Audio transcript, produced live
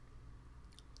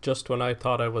Just when I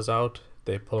thought I was out,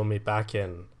 they pull me back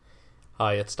in.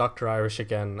 Hi, it's Dr. Irish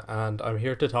again, and I'm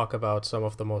here to talk about some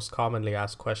of the most commonly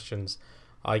asked questions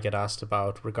I get asked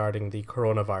about regarding the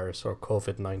coronavirus or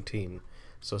COVID 19.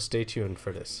 So stay tuned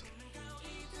for this.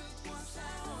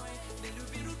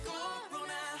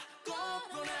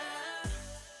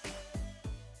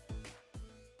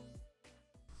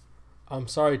 I'm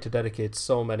sorry to dedicate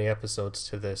so many episodes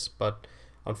to this, but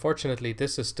unfortunately,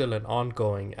 this is still an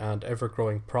ongoing and ever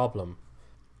growing problem.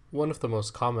 One of the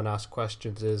most common asked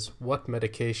questions is, what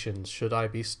medications should I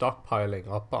be stockpiling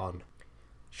up on?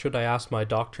 Should I ask my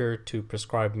doctor to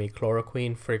prescribe me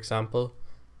chloroquine, for example?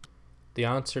 The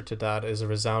answer to that is a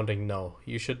resounding no.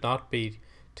 You should not be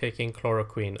taking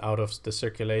chloroquine out of the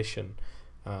circulation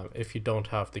if you don't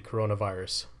have the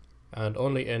coronavirus. And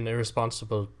only an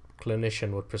irresponsible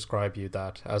clinician would prescribe you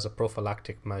that as a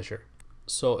prophylactic measure.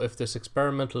 So if this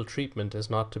experimental treatment is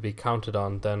not to be counted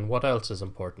on, then what else is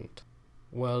important?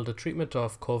 Well, the treatment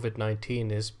of COVID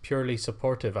 19 is purely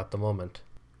supportive at the moment.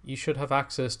 You should have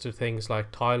access to things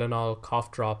like Tylenol,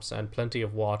 cough drops, and plenty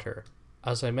of water.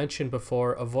 As I mentioned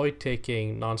before, avoid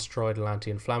taking non-steroidal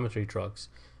anti-inflammatory drugs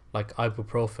like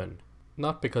ibuprofen,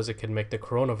 not because it can make the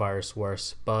coronavirus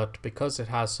worse, but because it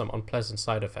has some unpleasant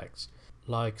side effects,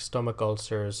 like stomach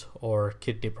ulcers or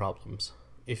kidney problems.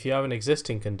 If you have an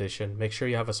existing condition, make sure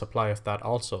you have a supply of that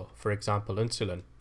also, for example insulin.